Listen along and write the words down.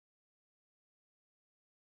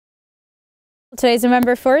Today's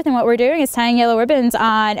November 4th, and what we're doing is tying yellow ribbons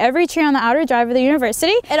on every tree on the outer drive of the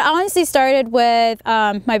university. It honestly started with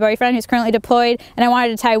my boyfriend, who's currently deployed, and I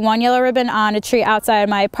wanted to tie one yellow ribbon on a tree outside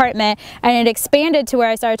my apartment, and it expanded to where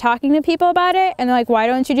I started talking to people about it, and they're like, why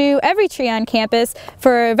don't you do every tree on campus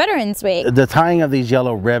for Veterans Week? The tying of these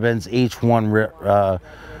yellow ribbons, each one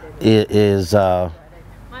is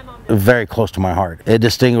very close to my heart. It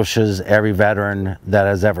distinguishes every veteran that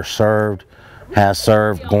has ever served, has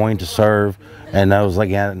served, going to serve, and those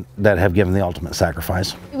again that have given the ultimate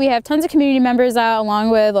sacrifice. We have tons of community members out along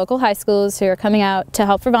with local high schools who are coming out to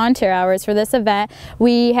help for volunteer hours for this event.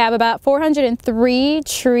 We have about 403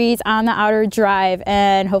 trees on the outer drive,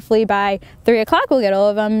 and hopefully by 3 o'clock we'll get all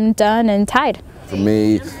of them done and tied. For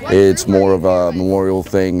me, it's more of a memorial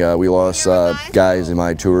thing. We lost guys in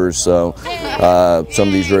my tours, so some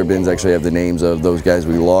of these ribbons actually have the names of those guys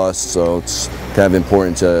we lost, so it's kind of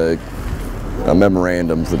important to a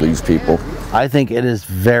memorandum for these people. I think it is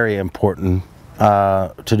very important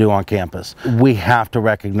to do on campus. We have to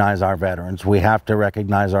recognize our veterans. We have to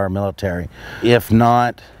recognize our military. If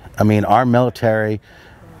not, I mean, our military,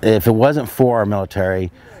 if it wasn't for our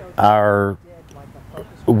military,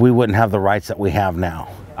 we wouldn't have the rights that we have now.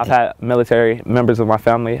 I've had military members of my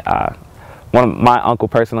family. My uncle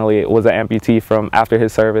personally was an amputee from after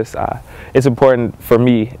his service. It's important for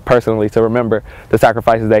me personally to remember the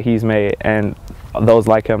sacrifices that he's made and those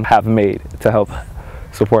like him have made to help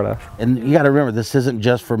support us. And you got to remember, this isn't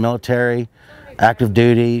just for military, active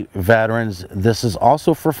duty, veterans. This is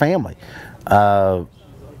also for family.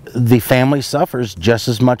 The family suffers just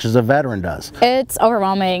as much as a veteran does. It's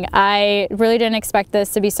overwhelming. I really didn't expect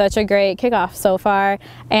this to be such a great kickoff so far,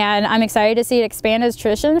 and I'm excited to see it expand as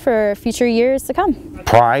tradition for future years to come.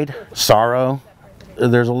 Pride, sorrow,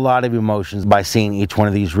 there's a lot of emotions by seeing each one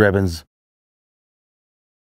of these ribbons